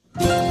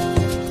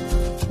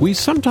We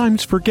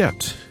sometimes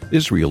forget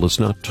Israel is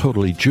not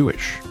totally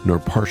Jewish nor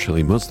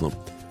partially Muslim.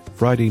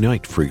 Friday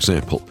night, for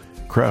example,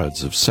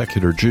 crowds of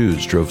secular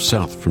Jews drove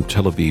south from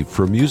Tel Aviv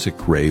for a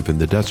music rave in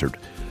the desert,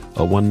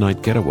 a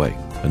one-night getaway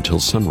until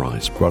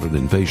sunrise brought an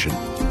invasion.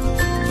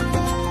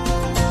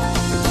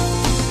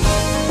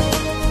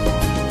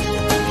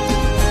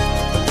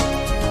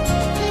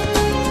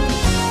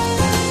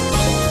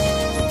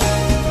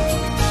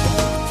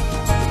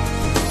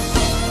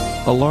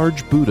 A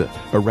large Buddha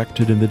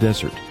erected in the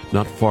desert,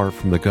 not far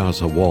from the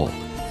Gaza wall.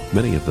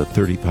 Many of the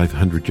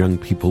 3,500 young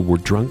people were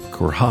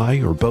drunk or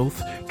high or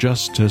both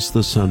just as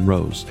the sun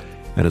rose,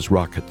 and as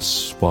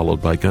rockets, followed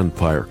by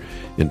gunfire,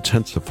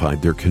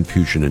 intensified their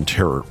confusion and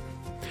terror.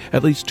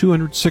 At least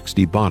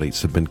 260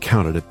 bodies have been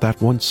counted at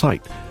that one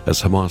site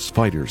as Hamas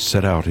fighters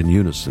set out in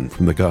unison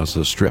from the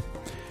Gaza Strip.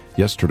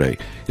 Yesterday,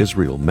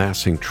 Israel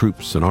massing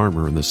troops and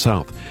armor in the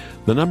south.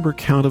 The number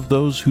count of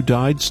those who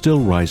died still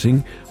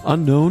rising.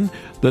 Unknown,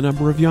 the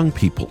number of young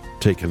people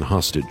taken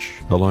hostage,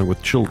 along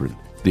with children,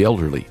 the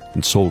elderly,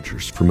 and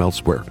soldiers from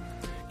elsewhere.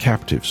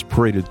 Captives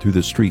paraded through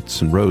the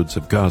streets and roads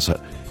of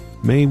Gaza.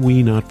 May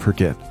we not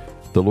forget,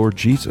 the Lord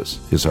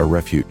Jesus is our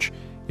refuge.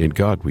 In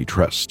God we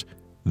trust.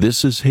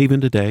 This is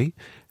Haven Today,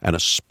 and a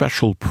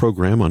special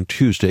program on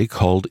Tuesday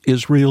called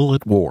Israel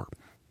at War.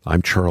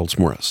 I'm Charles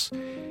Morris.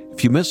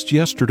 If you missed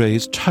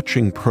yesterday's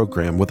touching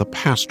program with a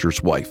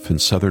pastor's wife in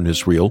southern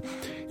Israel,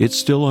 it's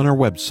still on our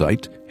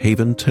website,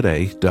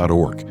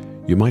 haventoday.org.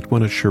 You might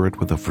want to share it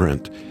with a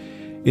friend.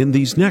 In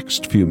these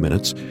next few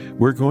minutes,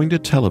 we're going to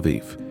Tel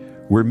Aviv.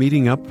 We're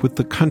meeting up with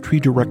the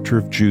country director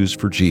of Jews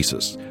for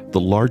Jesus,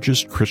 the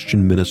largest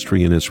Christian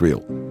ministry in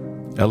Israel.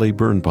 Eli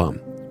Birnbaum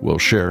will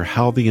share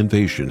how the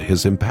invasion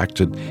has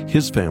impacted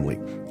his family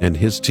and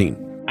his team.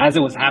 As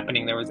it was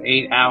happening, there was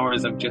 8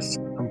 hours of just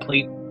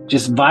complete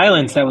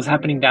violence that was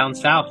happening down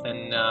south.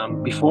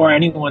 And before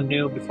anyone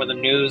knew, before the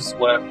news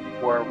were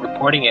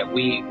reporting it,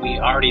 we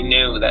already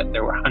knew that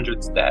there were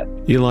hundreds dead.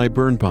 Eli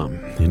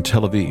Birnbaum in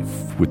Tel Aviv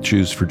with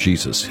Jews for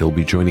Jesus. He'll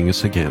be joining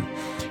us again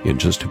in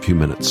just a few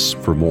minutes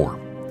for more.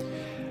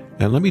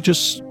 And let me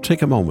just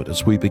take a moment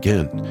as we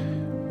begin.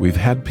 We've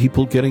had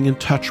people getting in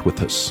touch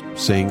with us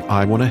saying,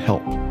 I want to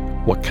help.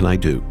 What can I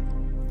do?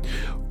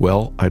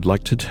 Well, I'd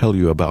like to tell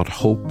you about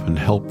Hope and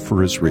Help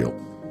for Israel.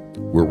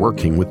 We're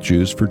working with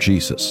Jews for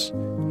Jesus,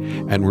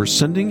 and we're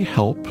sending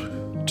help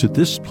to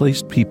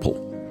displaced people.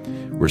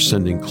 We're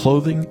sending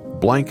clothing,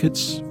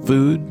 blankets,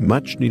 food,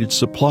 much-needed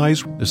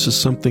supplies. This is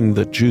something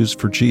that Jews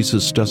for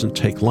Jesus doesn't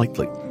take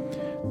lightly.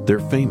 They're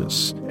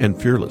famous and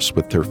fearless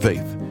with their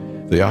faith.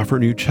 They offer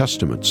New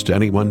Testaments to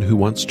anyone who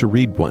wants to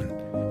read one.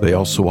 They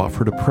also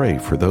offer to pray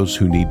for those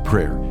who need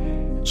prayer.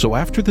 So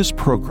after this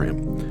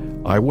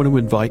program, I want to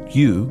invite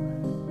you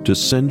to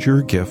send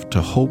your gift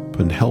to Hope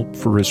and Help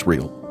for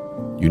Israel.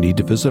 You need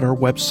to visit our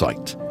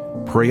website.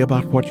 Pray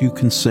about what you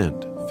can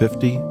send.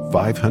 $50,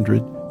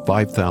 $500,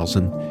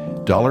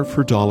 $5,000. Dollar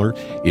for dollar,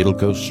 it'll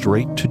go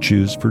straight to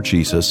Jews for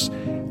Jesus,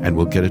 and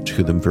we'll get it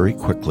to them very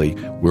quickly.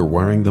 We're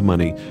wiring the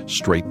money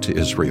straight to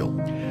Israel.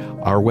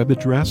 Our web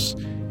address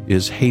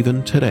is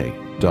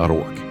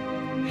haventoday.org.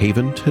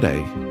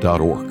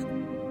 haventoday.org.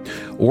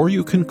 Or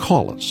you can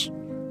call us,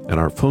 and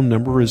our phone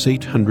number is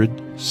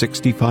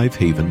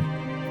 800-65-HAVEN,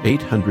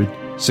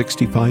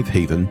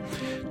 800-65-HAVEN.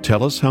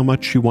 Tell us how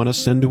much you want to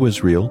send to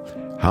Israel,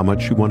 how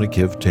much you want to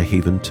give to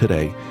Haven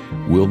Today.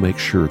 We'll make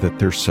sure that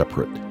they're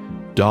separate.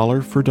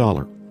 Dollar for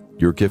dollar,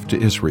 your gift to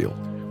Israel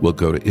will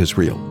go to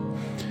Israel.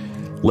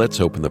 Let's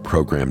open the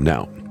program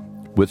now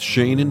with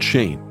Shane and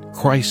Shane,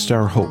 Christ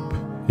our hope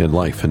in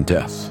life and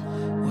death.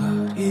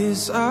 What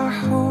is our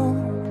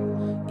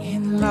hope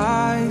in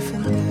life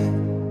and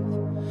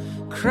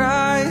death?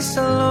 Christ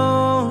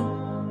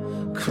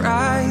alone,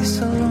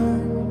 Christ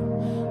alone.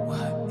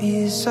 What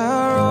is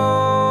our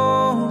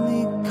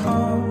only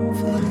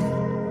confidence?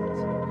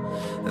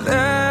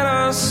 That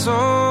our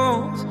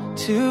souls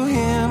to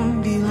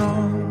Him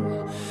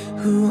belong,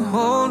 who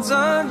holds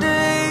our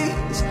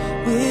days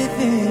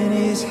within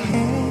His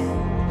hand.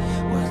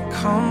 What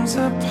comes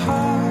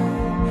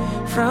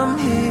apart from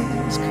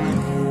His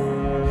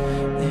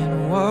command,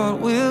 then what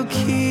will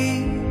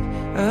keep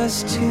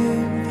us to the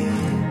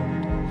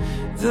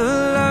end? The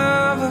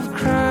love of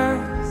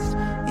Christ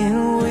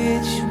in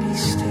which we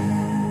stand.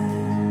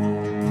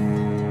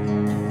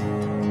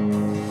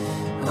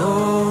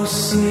 Oh,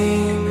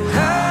 sing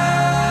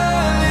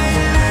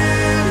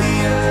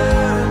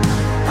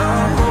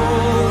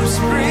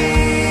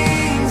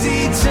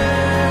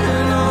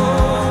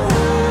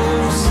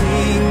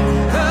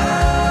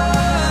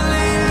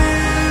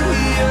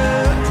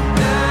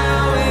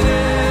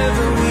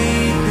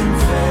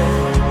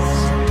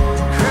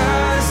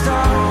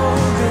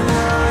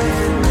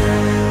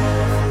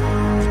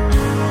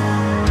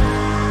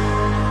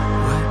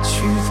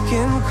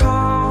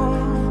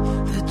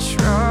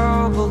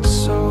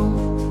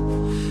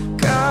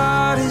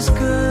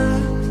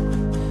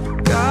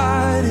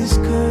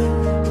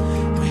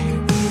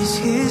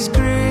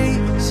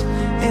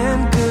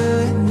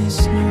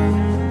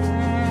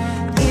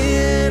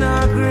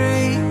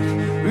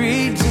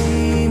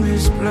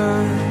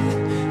blood.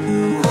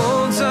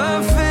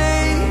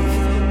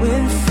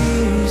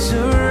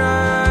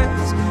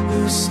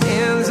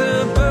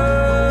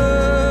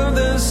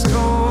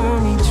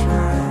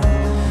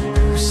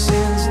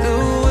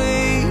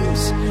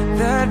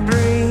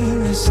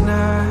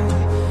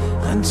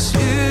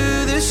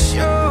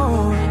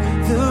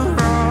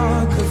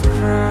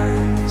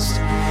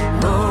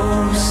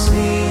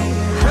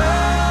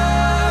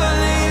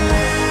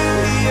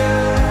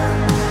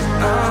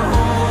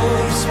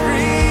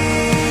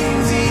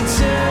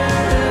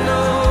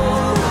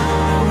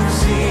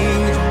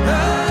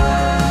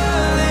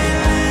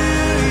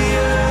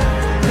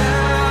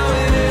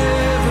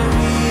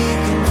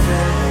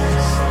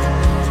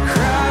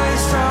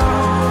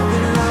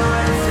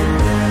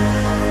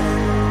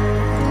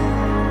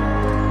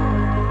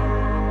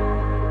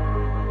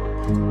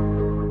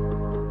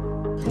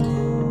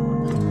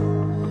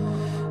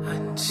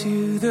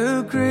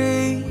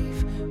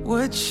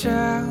 what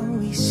shall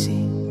we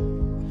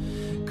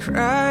sing?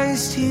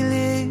 Christ he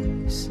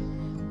lives,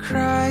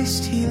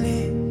 Christ he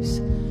lives.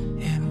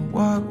 And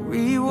what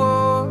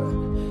reward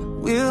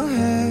will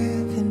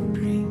heaven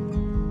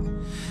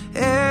bring?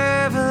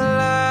 Everlasting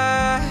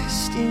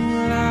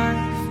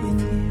life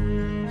with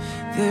him.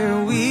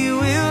 There we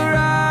will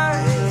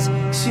rise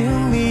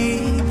to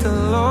meet the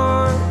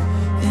Lord,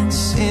 and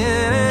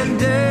sin and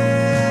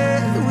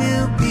death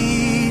will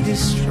be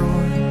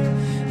destroyed,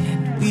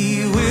 and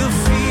we will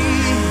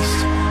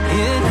feast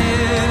in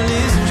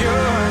endless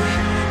joy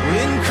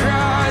when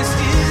Christ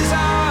is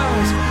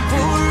ours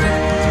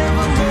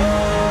forevermore.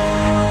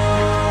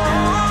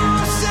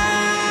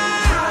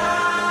 Sing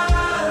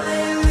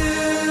hallelujah,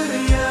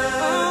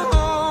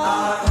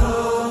 our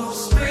hope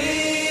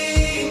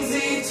springs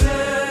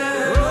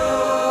eternal.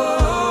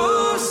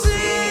 Oh,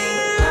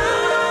 sing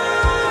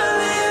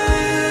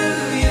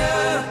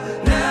hallelujah,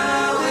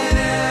 now and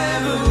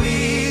ever we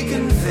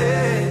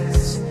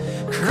confess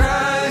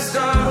Christ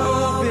our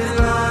hope in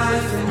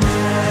life and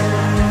death.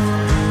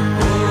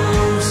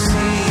 Oh,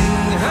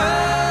 sing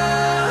hallelujah,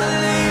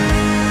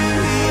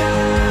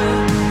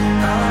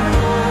 our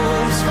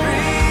hope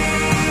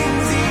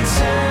springs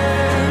eternal.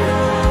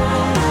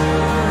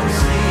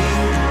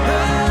 Sing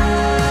hallelujah,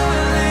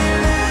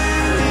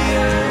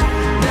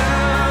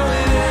 now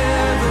and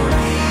ever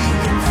we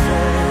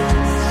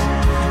confess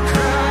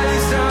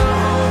Christ our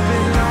hope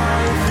in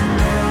life and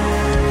death.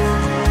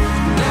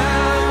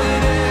 Now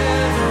and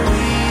ever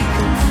we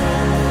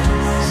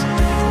confess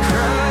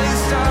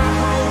Christ our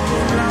hope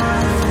in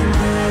life and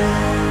death.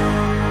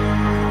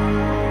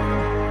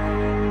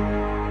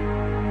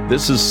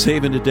 This is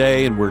Saving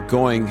Today, and we're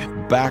going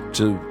back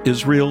to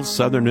Israel,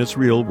 southern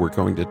Israel. We're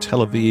going to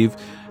Tel Aviv.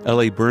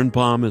 Eli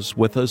Birnbaum is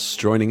with us,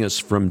 joining us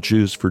from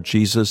Jews for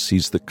Jesus.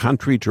 He's the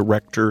country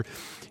director.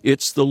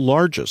 It's the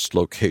largest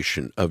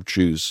location of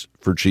Jews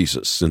for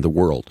Jesus in the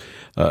world.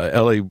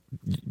 Eli,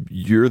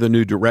 you're the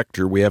new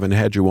director. We haven't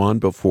had you on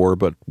before,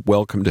 but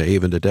welcome to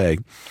Haven Today.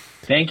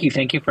 Thank you.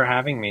 Thank you for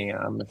having me.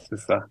 This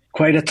is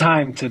quite a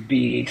time to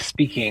be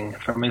speaking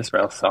from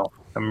Israel, so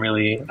I'm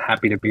really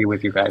happy to be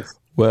with you guys.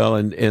 Well,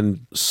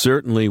 and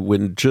certainly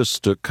when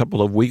just a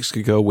couple of weeks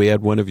ago we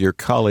had one of your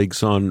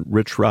colleagues on,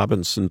 Rich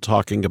Robinson,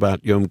 talking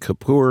about Yom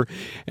Kippur,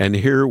 and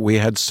here we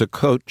had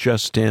Sukkot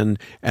just in,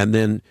 and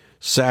then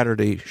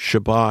Saturday,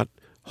 Shabbat,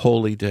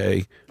 Holy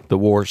Day, the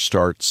war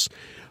starts.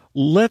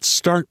 Let's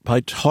start by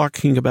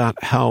talking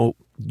about how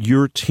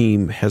your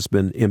team has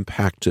been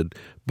impacted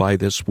by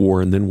this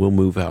war, and then we'll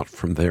move out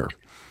from there.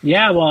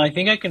 Yeah, well, I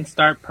think I can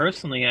start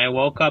personally. I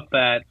woke up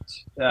at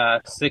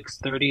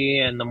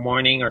 6:30 in the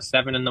morning or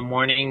 7 in the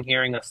morning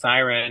hearing a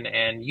siren,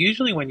 and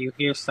usually when you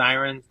hear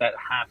sirens that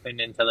happen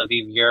in Tel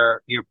Aviv,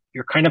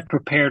 you're kind of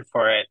prepared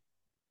for it.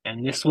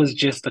 And this was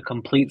just a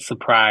complete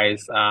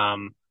surprise. I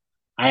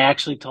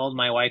actually told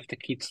my wife to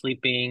keep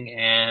sleeping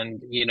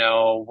and,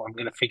 I'm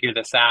going to figure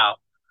this out.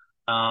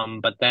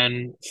 But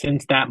then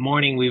since that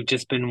morning, we've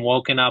just been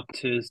woken up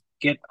to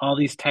get all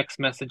these text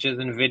messages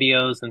and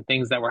videos and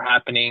things that were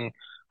happening.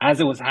 As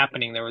it was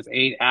happening, there was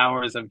 8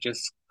 hours of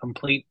just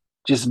complete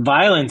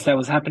violence that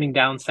was happening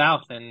down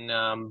south.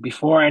 And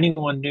before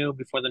anyone knew,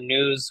 before the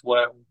news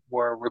were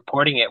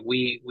reporting it,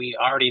 we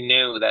already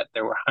knew that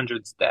there were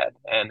hundreds dead.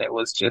 And it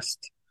was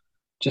just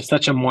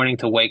such a morning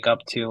to wake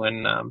up to.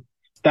 And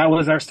that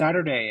was our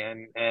Saturday.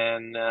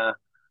 And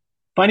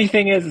funny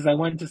thing is I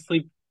went to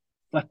sleep,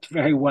 slept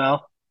very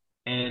well,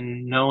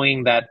 and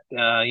knowing that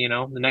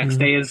the next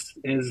day is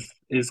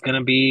going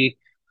to be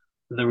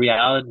the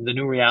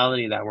new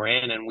reality that we're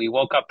in. And we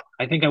woke up,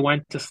 I think I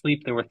went to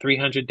sleep, there were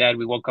 300 dead.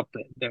 We woke up,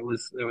 there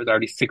was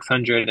already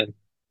 600, and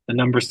the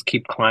numbers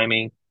keep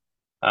climbing.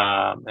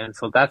 And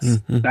so that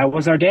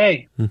was our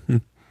day. Mm-hmm.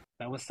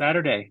 That was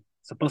Saturday.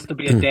 Supposed to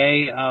be a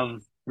day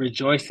of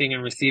rejoicing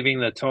and receiving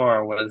the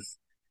Torah. Was,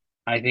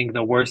 I think,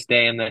 the worst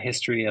day in the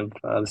history of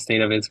the state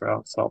of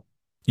Israel. So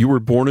you were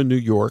born in New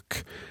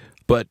York,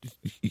 but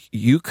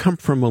you come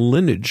from a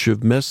lineage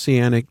of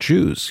Messianic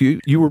Jews.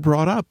 You were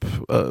brought up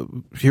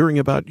hearing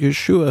about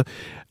Yeshua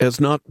as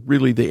not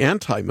really the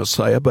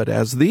anti-Messiah, but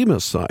as the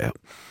Messiah.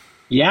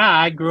 Yeah,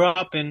 I grew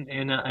up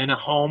in a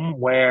home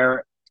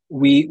where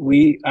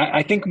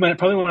I think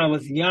probably when I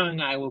was young,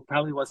 I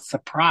probably was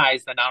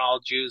surprised that not all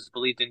Jews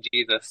believed in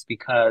Jesus,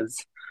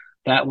 because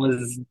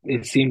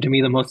it seemed to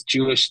me the most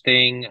Jewish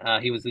thing.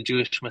 He was the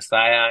Jewish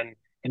Messiah,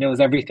 and it was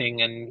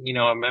everything. And,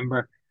 I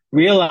remember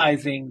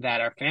realizing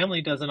that our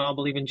family doesn't all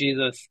believe in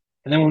Jesus.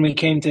 And then when we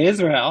came to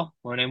Israel,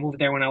 when I moved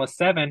there when I was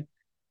 7,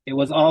 it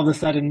was all of a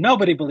sudden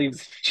nobody believes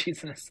in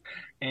Jesus.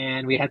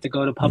 And we had to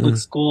go to public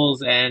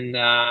schools. And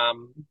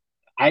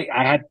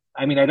I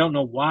don't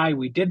know why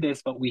we did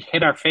this, but we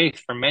hid our faith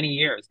for many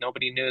years.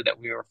 Nobody knew that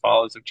we were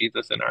followers of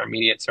Jesus in our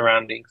immediate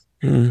surroundings.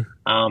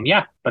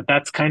 But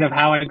that's kind of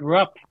how I grew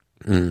up.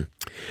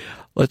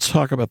 Let's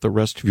talk about the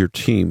rest of your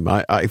team.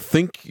 I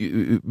think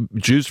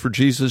Jews for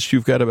Jesus,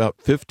 you've got about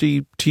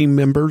 50 team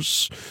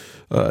members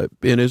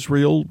in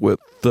Israel,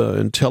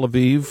 in Tel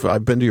Aviv.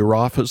 I've been to your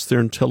office there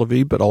in Tel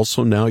Aviv, but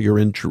also now you're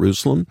in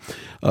Jerusalem,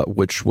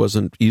 which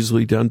wasn't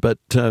easily done. But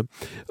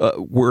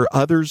were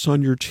others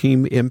on your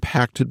team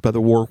impacted by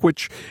the war,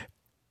 which,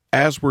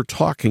 as we're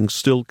talking,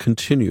 still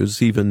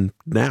continues even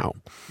now?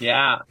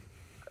 Yeah.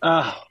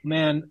 Oh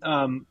man.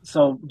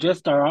 So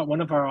just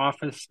one of our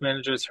office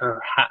managers,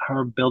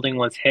 her building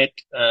was hit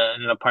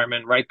in an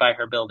apartment right by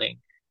her building.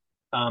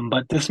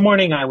 But this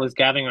morning I was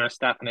gathering our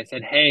staff and I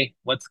said, "Hey,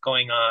 what's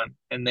going on?"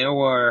 And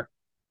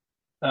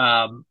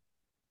um,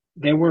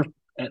 they were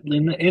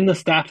in the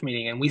staff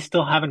meeting, and we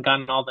still haven't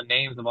gotten all the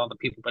names of all the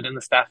people. But in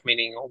the staff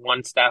meeting,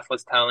 one staff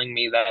was telling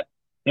me that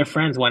their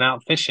friends went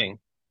out fishing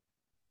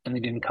and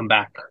they didn't come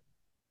back.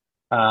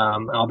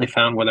 All they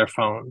found were their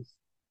phones.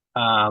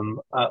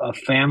 A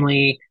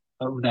family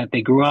that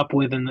they grew up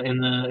with in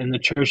the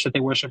church that they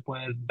worship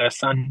with, their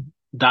son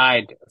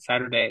died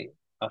Saturday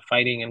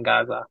fighting in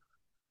Gaza.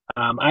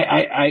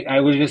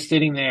 I was just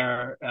sitting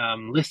there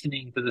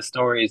listening to the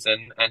stories,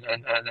 and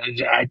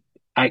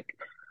I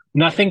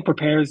nothing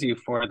prepares you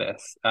for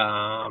this.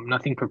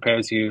 Nothing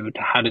prepares you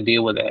to how to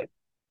deal with it.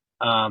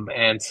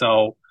 And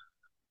so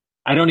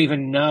I don't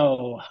even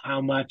know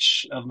how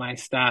much of my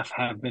staff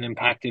have been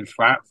impacted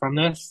from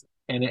this,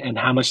 and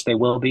how much they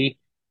will be.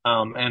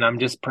 And I'm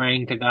just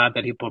praying to God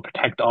that He will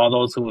protect all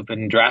those who have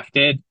been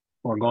drafted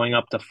or going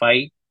up to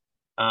fight,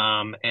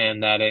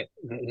 and that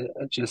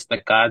just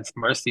that God's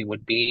mercy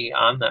would be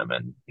on them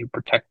and You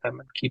protect them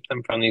and keep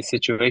them from these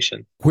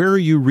situations. Where are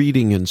you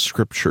reading in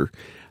Scripture?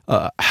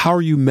 How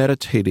are you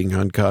meditating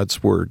on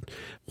God's Word?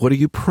 What are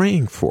you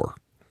praying for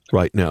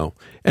right now?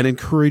 And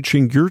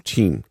encouraging your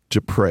team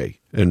to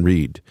pray and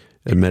read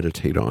and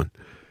meditate on.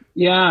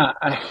 Yeah,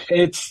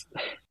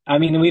 I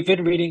mean, we've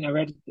been reading. I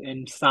read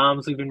in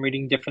Psalms. We've been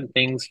reading different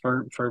things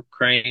for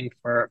praying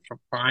for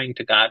crying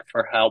to God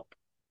for help.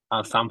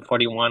 Psalm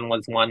 41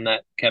 was one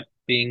that kept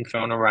being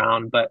thrown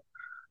around. But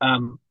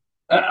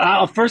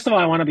first of all,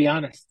 I want to be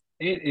honest.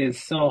 It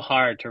is so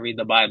hard to read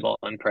the Bible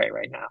and pray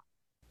right now.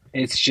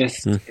 It's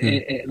just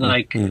it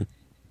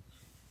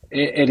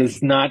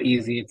is not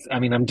easy. I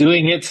mean, I'm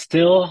doing it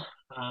still.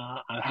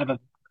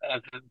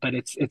 But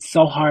it's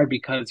so hard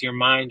because your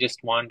mind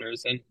just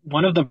wanders. And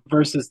one of the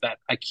verses that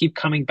I keep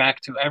coming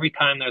back to every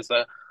time there's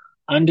a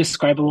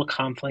undescribable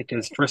conflict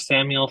is 1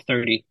 Samuel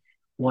 30,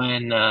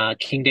 when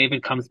King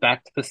David comes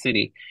back to the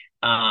city.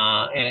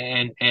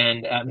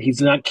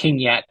 He's not king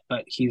yet,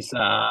 but he's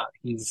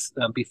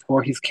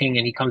before he's king,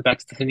 and he comes back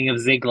to the city of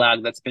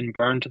Ziklag that's been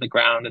burned to the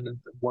ground, and the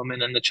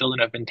woman and the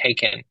children have been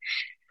taken.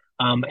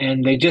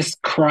 And they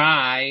just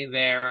cry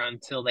there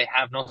until they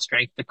have no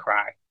strength to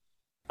cry.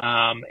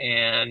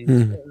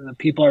 The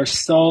people are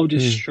so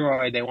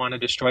destroyed. They want to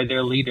destroy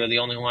their leader, the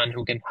only one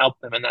who can help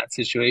them in that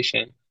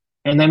situation.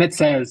 And then it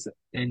says,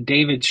 and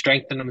David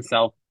strengthened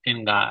himself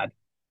in God.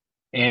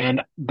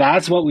 And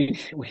that's what we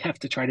have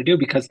to try to do,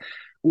 because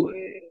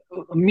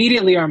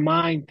immediately our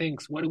mind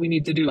thinks, what do we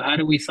need to do? How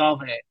do we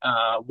solve it?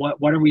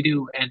 What do we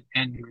do? And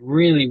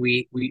really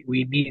we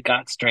need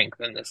God's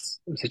strength in this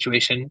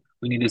situation.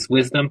 We need His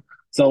wisdom.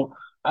 So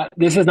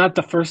this is not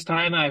the first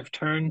time I've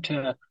turned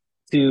to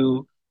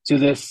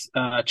this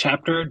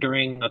chapter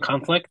during a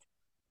conflict,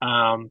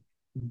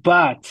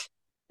 but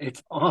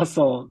it's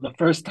also the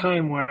first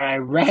time where I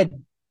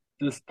read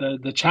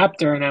the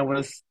chapter, and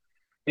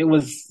it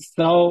was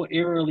so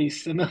eerily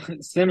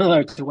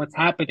similar to what's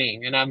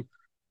happening, and I'm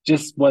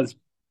just was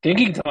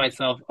thinking to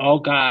myself, oh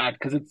God,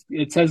 because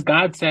it says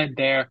God said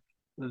there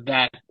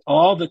that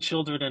all the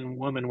children and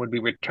women would be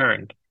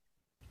returned,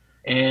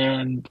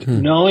 and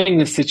knowing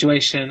the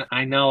situation,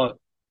 I know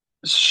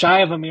shy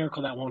of a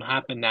miracle that won't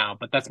happen now,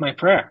 but that's my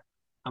prayer.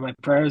 My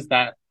prayer is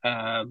that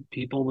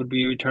people would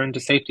be returned to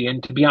safety.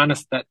 And to be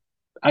honest, that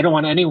I don't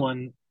want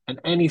anyone on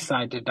any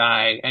side to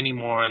die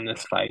anymore in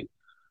this fight.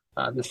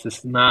 This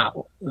is not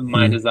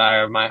my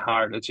desire. My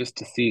heart is just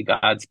to see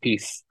God's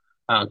peace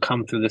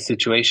come through the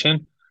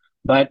situation.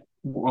 But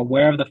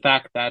aware of the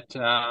fact that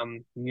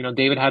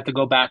David had to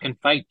go back and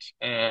fight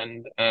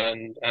and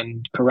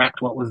correct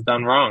what was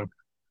done wrong.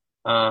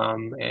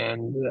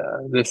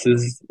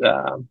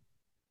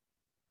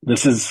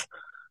 This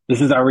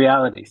is our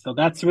reality. So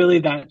that's really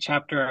that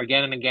chapter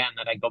again and again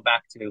that I go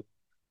back to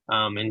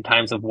in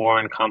times of war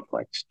and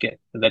conflict,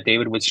 that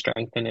David would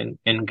strengthen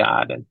in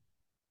God. And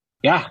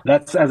yeah,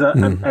 that's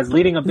as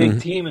leading a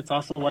big team, it's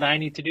also what I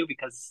need to do,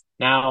 because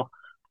now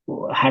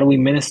how do we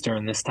minister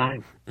in this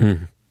time?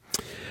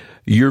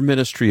 Your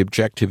ministry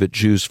objective at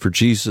Jews for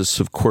Jesus,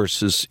 of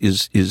course,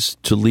 is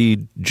to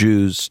lead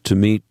Jews to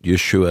meet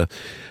Yeshua.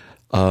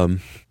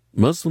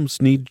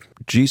 Muslims need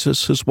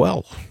Jesus as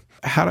well.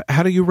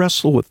 How do you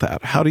wrestle with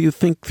that? How do you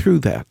think through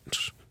that,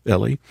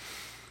 Ellie?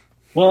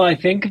 Well, I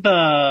think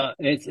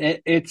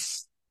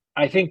it's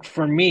I think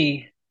for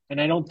me,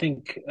 and I don't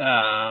think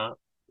I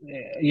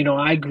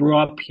grew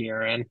up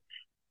here, and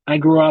I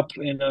grew up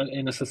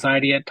in a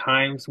society at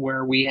times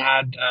where we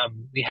had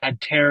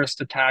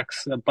terrorist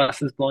attacks,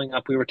 buses blowing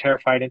up. We were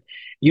terrified, and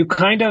you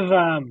kind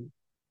of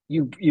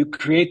you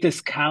create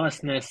this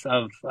callousness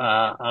of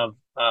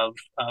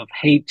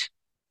hate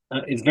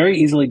is very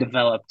easily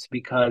developed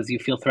because you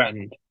feel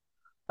threatened.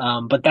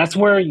 But that's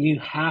where you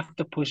have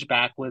to push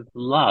back with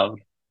love.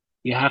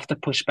 You have to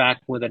push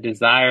back with a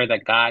desire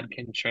that God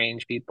can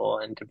change people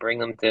and to bring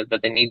them to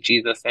that they need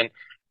Jesus. And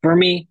for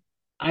me,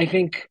 I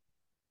think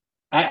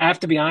I have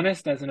to be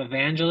honest, as an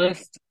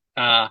evangelist,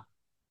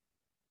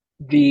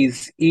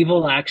 these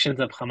evil actions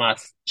of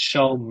Hamas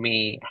show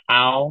me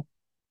how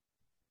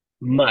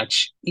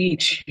much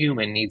each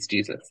human needs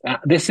Jesus.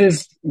 This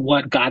is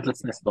what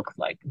godlessness looks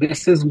like.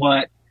 This is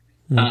what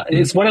Mhm.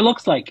 it's what it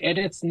looks like, and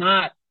it's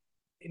not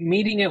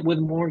meeting it with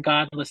more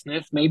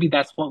godlessness. Maybe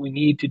that's what we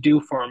need to do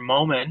for a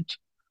moment,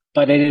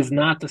 but it is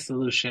not the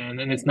solution,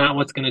 and it's not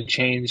what's going to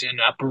change and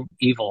uproot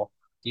evil.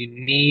 You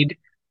need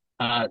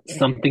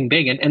something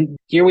big, and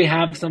here we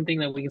have something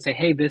that we can say,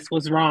 "Hey, this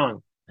was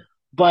wrong."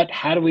 But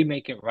how do we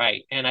make it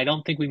right? And I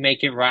don't think we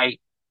make it right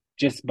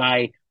just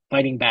by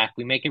fighting back.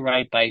 We make it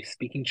right by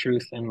speaking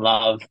truth and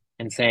love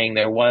and saying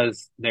there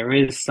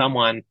is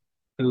someone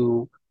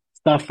who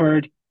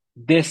suffered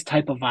this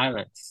type of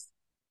violence.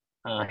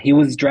 He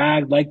was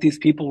dragged like these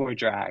people were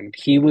dragged.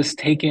 He was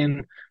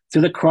taken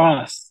to the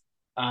cross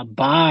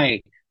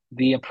by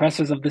the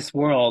oppressors of this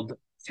world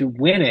to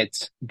win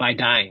it by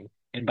dying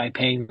and by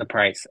paying the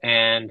price.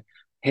 And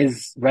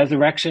his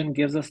resurrection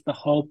gives us the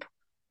hope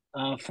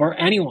for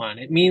anyone.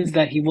 It means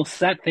that he will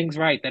set things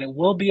right, that it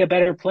will be a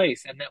better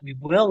place, and that we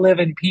will live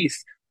in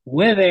peace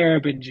with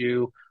Arab and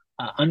Jew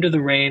under the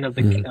reign of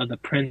Mhm. the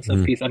Prince of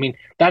Mhm. Peace. I mean,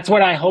 that's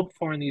what I hope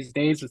for in these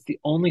days. It's the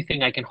only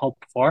thing I can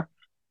hope for.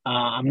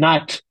 I'm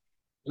not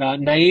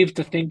naive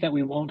to think that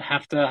we won't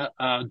have to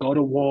go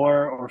to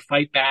war or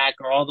fight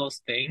back or all those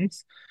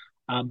things.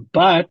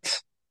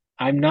 But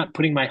I'm not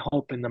putting my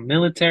hope in the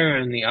military or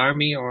in the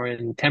army or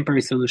in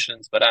temporary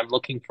solutions, but I'm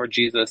looking for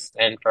Jesus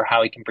and for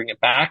how he can bring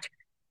it back.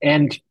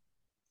 And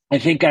I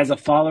think as a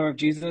follower of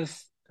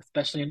Jesus,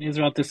 especially in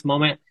Israel at this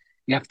moment,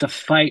 you have to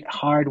fight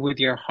hard with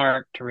your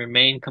heart to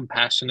remain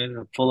compassionate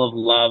and full of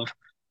love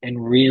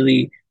and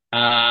really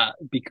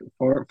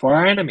for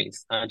our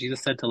enemies.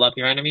 Jesus said to love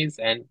your enemies,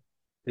 and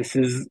this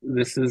is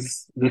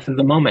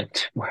a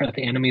moment where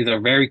the enemies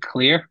are very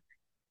clear,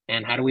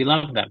 and how do we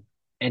love them?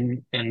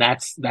 And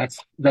that's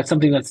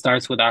something that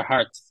starts with our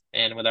hearts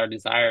and with our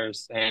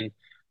desires. And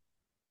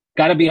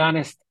gotta be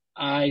honest,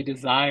 I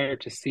desire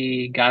to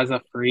see Gaza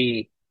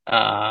free,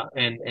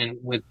 and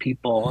with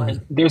people.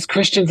 And Mhm. there's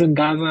Christians in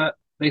Gaza,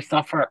 they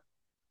suffer,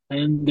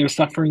 and they're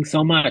suffering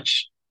so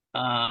much.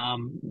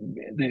 And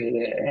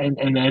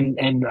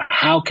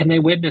how can they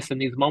witness in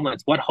these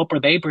moments? What hope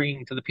are they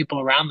bringing to the people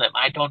around them?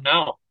 I don't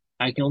know.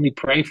 I can only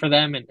pray for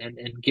them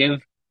and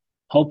give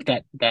hope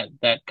that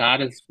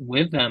God is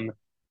with them.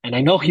 And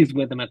I know He's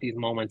with them at these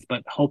moments,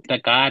 but hope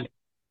that God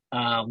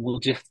will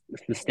just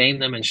sustain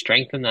them and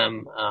strengthen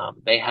them.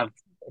 They have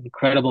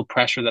incredible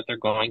pressure that they're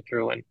going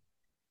through. And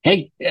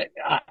hey,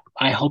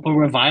 I hope a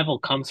revival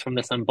comes from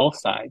this on both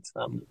sides,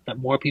 that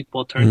more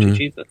people turn to Mhm.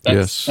 Jesus.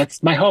 Yes.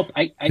 That's my hope.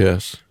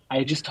 Yes.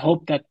 I just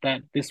hope that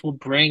this will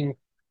bring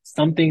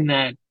something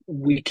that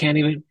we can't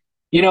even,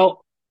 you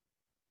know,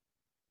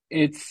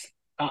 it's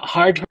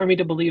hard for me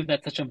to believe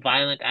that such a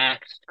violent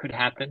act could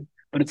happen,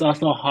 but it's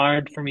also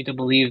hard for me to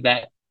believe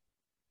that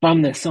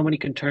from this, so many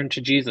can turn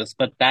to Jesus.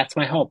 But that's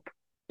my hope.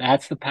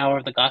 That's the power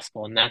of the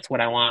gospel. And that's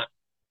what I want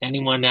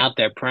anyone out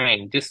there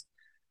praying. Just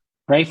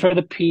pray for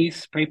the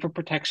peace, pray for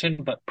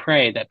protection, but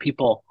pray that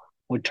people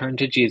would turn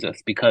to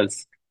Jesus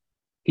because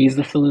he's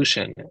the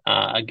solution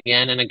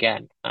again and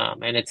again.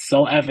 And it's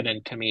so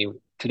evident to me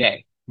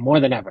today, more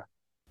than ever.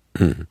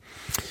 Mhm.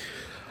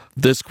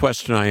 This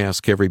question I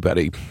ask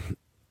everybody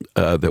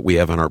that we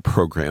have on our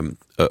program: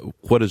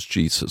 what does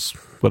Jesus,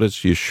 what does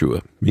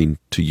Yeshua mean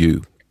to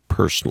you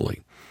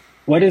personally?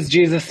 What does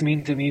Jesus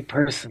mean to me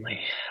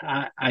personally?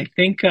 I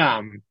think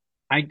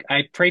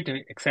I prayed to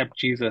accept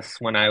Jesus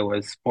when I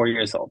was 4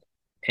 years old.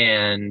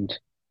 And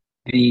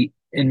the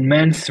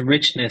immense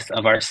richness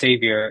of our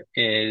Savior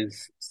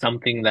is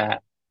something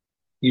that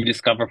you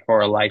discover for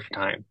a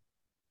lifetime.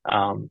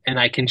 And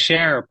I can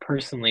share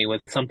personally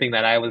with something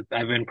that I've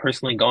been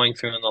personally going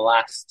through in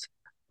the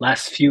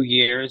last few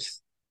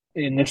years.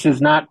 And this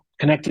is not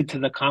connected to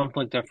the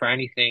conflict or for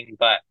anything,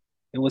 but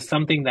it was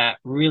something that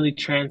really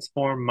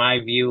transformed my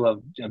view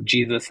of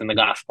Jesus and the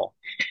gospel.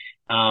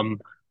 Um,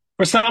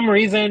 for some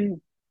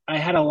reason, I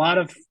had a lot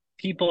of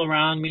people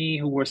around me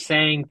who were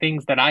saying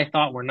things that I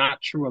thought were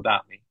not true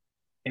about me.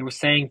 They were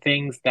saying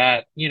things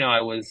that,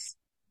 I was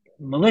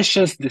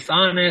malicious,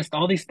 dishonest,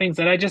 all these things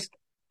that I just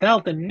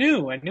felt and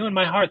knew. I knew in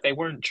my heart they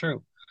weren't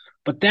true.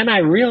 But then I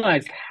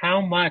realized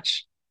how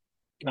much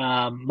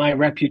my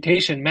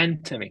reputation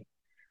meant to me,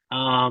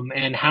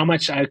 and how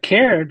much I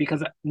cared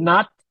because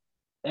not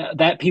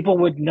that people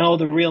would know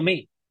the real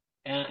me,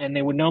 and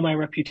they would know my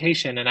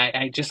reputation. And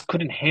I just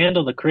couldn't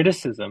handle the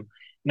criticism.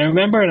 And I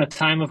remember in a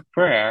time of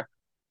prayer,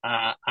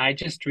 I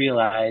just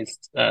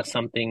realized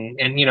something.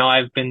 And,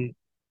 I've been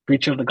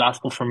preacher of the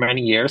gospel for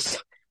many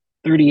years,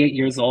 38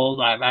 years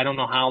old. I don't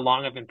know how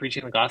long I've been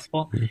preaching the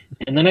gospel.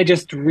 And then I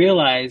just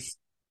realized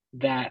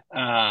that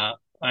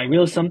I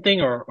realized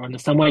something, or in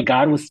some way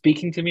God was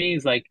speaking to me.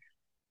 He's like,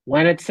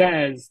 when it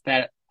says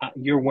that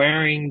you're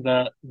wearing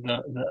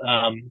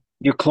I'm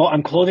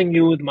clothing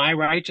you with my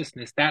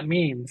righteousness, that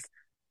means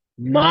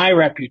my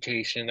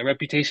reputation, the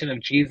reputation of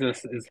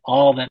Jesus, is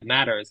all that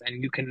matters.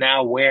 And you can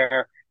now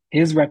wear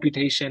his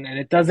reputation, and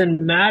it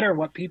doesn't matter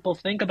what people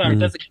think about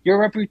it. Your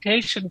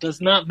reputation does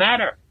not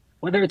matter,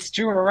 whether it's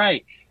true or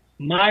right.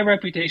 My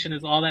reputation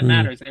is all that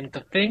matters. And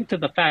to think to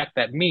the fact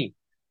that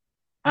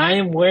I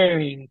am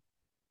wearing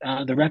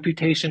the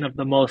reputation of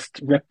the most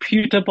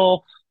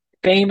reputable,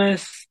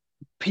 famous,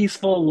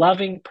 peaceful,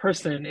 loving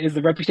person is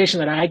the reputation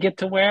that I get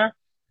to wear,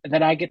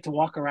 that I get to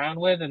walk around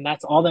with, and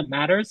that's all that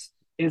matters,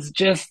 is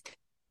just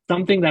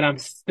something that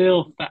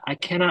I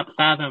cannot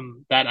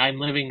fathom that I'm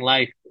living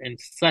life in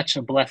such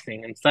a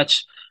blessing and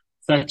such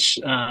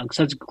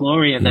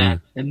glory in that.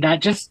 And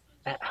that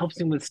helps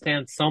me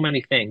withstand so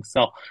many things.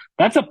 So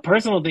that's a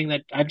personal thing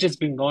that I've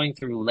just been going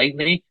through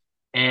lately.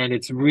 And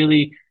it's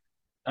really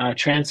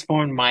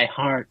transformed my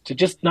heart to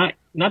just not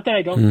that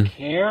I don't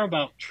care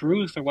about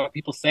truth or what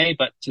people say,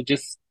 but to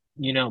just,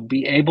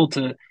 be able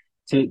to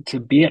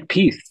be at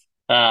peace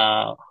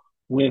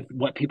with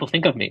what people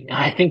think of me.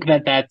 I think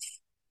that's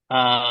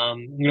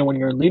when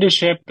you're in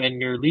leadership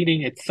and you're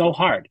leading, it's so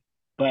hard.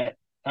 But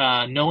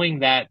knowing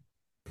that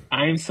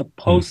I'm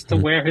supposed to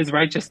wear his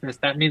righteousness,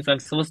 that means I'm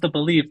supposed to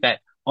believe that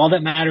all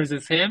that matters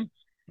is him,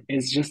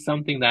 is just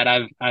something that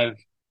I've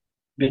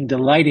been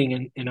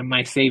delighting in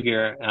my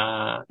Savior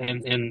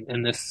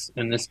in this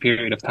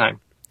period of time.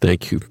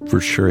 Thank you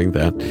for sharing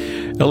that.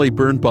 Ellie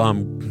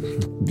Birnbaum,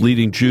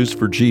 leading Jews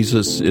for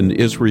Jesus in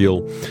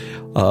Israel.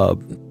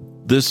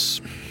 This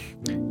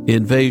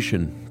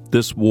invasion,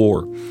 this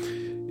war,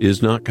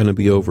 is not going to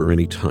be over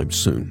anytime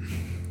soon.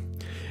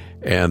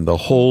 And the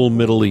whole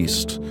Middle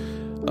East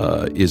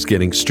is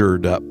getting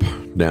stirred up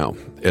now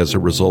as a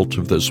result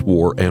of this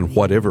war and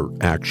whatever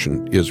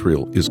action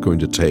Israel is going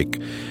to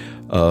take.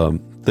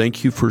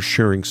 Thank you for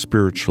sharing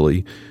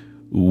spiritually.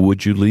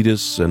 Would you lead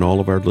us and all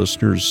of our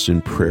listeners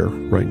in prayer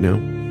right now?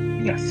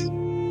 Yes.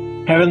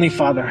 Heavenly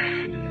Father,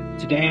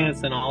 today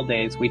as in all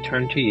days, we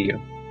turn to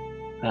you.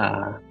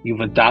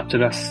 You've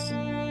adopted us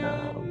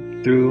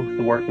through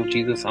the work of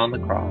Jesus on the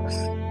cross.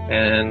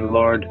 And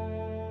Lord,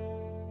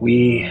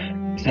 we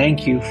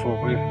thank you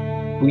for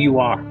who you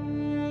are.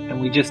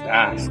 And we just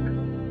ask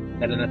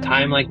that in a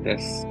time like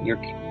this, your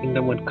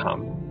kingdom would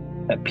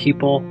come, that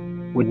people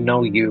would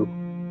know you,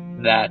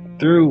 that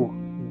through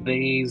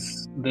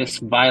this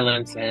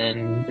violence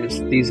and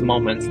these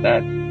moments,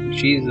 that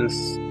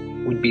Jesus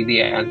would be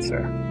the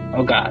answer.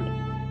 Oh God,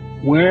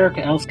 where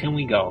else can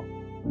we go?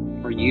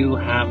 For you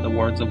have the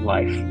words of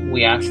life.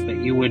 We ask that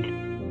you would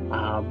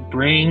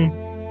bring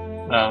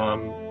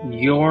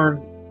your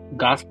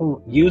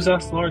gospel. Use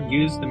us, Lord.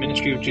 Use the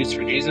ministry of Jews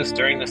for Jesus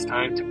during this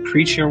time to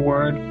preach your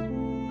word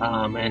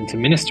and to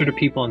minister to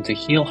people and to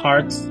heal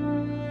hearts.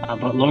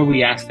 But Lord,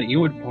 we ask that you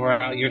would pour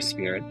out your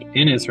Spirit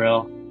in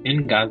Israel,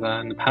 in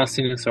Gaza, in the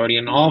Palestinian Authority,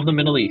 and all of the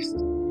Middle East,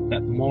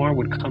 that more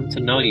would come to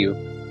know you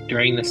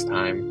during this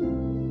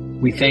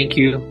time. We thank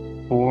you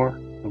for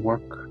the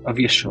work of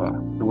Yeshua,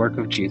 the work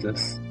of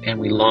Jesus, and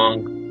we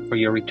long for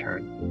your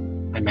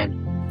return.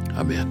 Amen.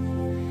 Amen.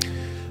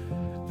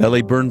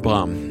 Ellie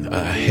Birnbaum,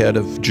 head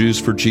of Jews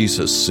for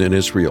Jesus in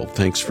Israel,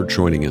 thanks for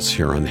joining us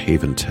here on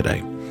Haven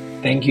today.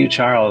 Thank you,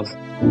 Charles.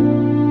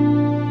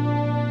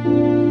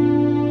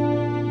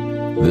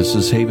 This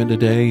is Haven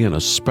Today and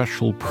a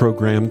special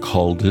program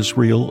called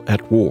Israel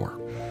at War.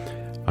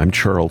 I'm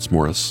Charles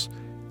Morris,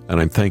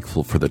 and I'm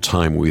thankful for the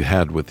time we've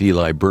had with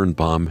Eli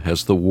Birnbaum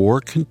as the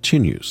war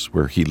continues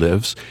where he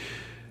lives.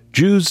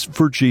 Jews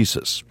for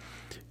Jesus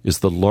is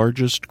the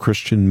largest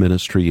Christian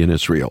ministry in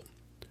Israel.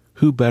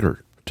 Who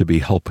better to be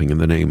helping in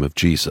the name of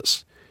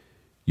Jesus?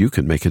 You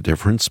can make a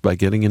difference by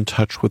getting in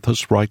touch with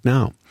us right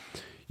now.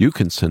 You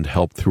can send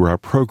help through our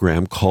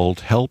program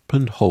called Help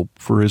and Hope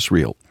for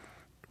Israel,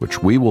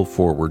 which we will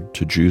forward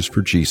to Jews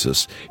for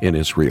Jesus in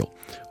Israel.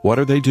 What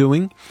are they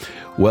doing?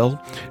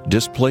 Well,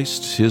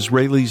 displaced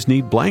Israelis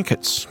need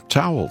blankets,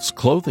 towels,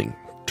 clothing,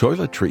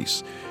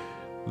 toiletries.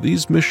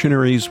 These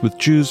missionaries with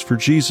Jews for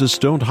Jesus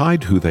don't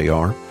hide who they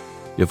are.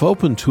 If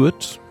open to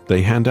it,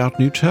 they hand out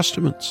New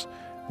Testaments.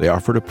 They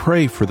offer to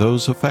pray for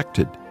those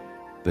affected.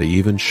 They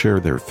even share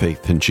their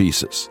faith in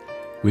Jesus.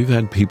 We've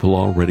had people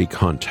already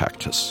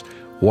contact us.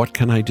 What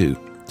can I do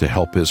to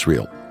help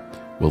Israel?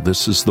 Well,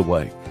 this is the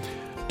way.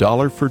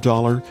 Dollar for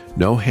dollar,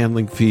 no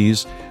handling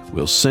fees.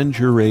 We'll send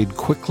your aid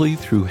quickly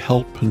through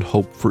Help and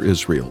Hope for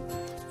Israel.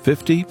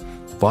 50,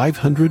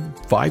 500,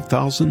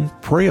 5,000.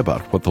 Pray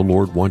about what the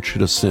Lord wants you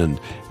to send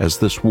as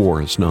this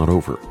war is not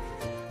over.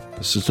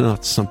 This is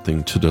not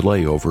something to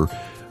delay over.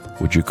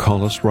 Would you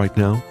call us right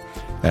now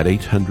at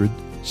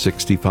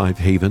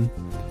 800-65-HAVEN?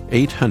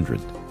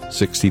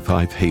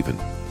 800-65-HAVEN.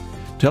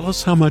 Tell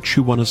us how much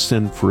you want to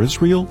send for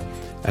Israel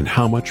and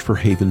how much for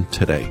Haven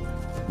today.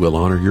 We'll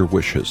honor your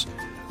wishes.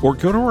 Or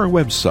go to our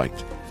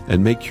website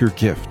and make your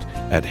gift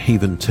at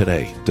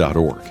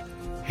haventoday.org.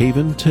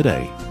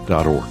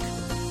 haventoday.org.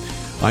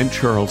 I'm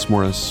Charles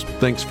Morris.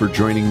 Thanks for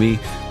joining me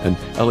and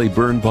Ellie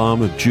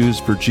Birnbaum of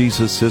Jews for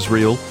Jesus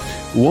Israel.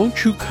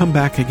 Won't you come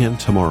back again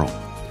tomorrow?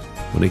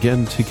 When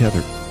again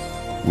together,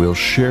 we'll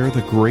share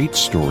the great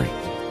story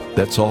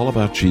that's all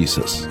about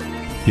Jesus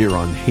here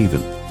on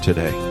Haven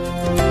Today.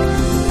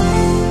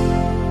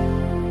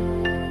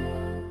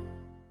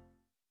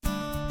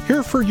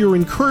 Here for your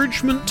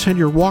encouragement and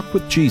your walk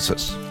with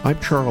Jesus. I'm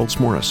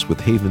Charles Morris with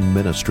Haven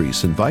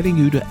Ministries, inviting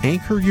you to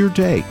anchor your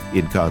day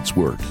in God's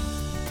Word.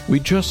 We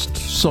just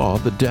saw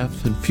the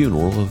death and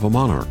funeral of a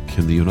monarch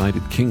in the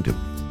United Kingdom.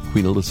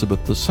 Queen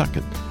Elizabeth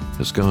II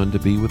has gone to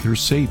be with her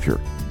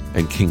Savior,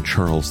 and King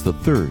Charles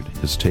III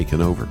has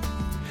taken over.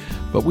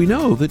 But we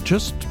know that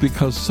just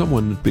because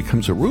someone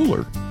becomes a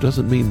ruler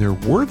doesn't mean they're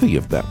worthy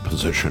of that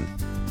position.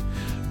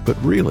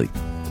 But really,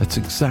 that's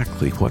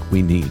exactly what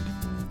we need.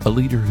 A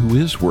leader who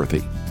is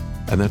worthy,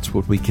 and that's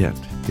what we get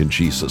in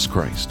Jesus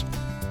Christ.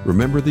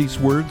 Remember these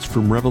words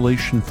from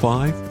Revelation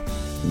 5?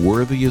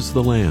 Worthy is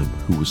the Lamb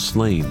who was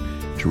slain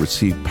to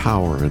receive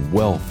power and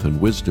wealth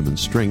and wisdom and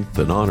strength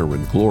and honor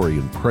and glory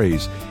and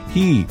praise.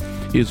 He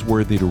is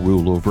worthy to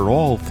rule over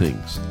all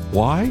things.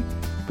 Why?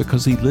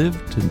 Because he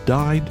lived and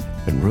died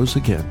and rose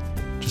again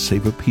to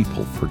save a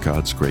people for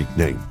God's great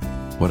name.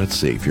 What a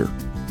Savior.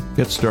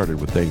 Get started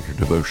with Anchor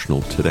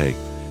Devotional today.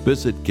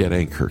 Visit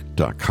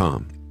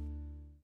getanchor.com.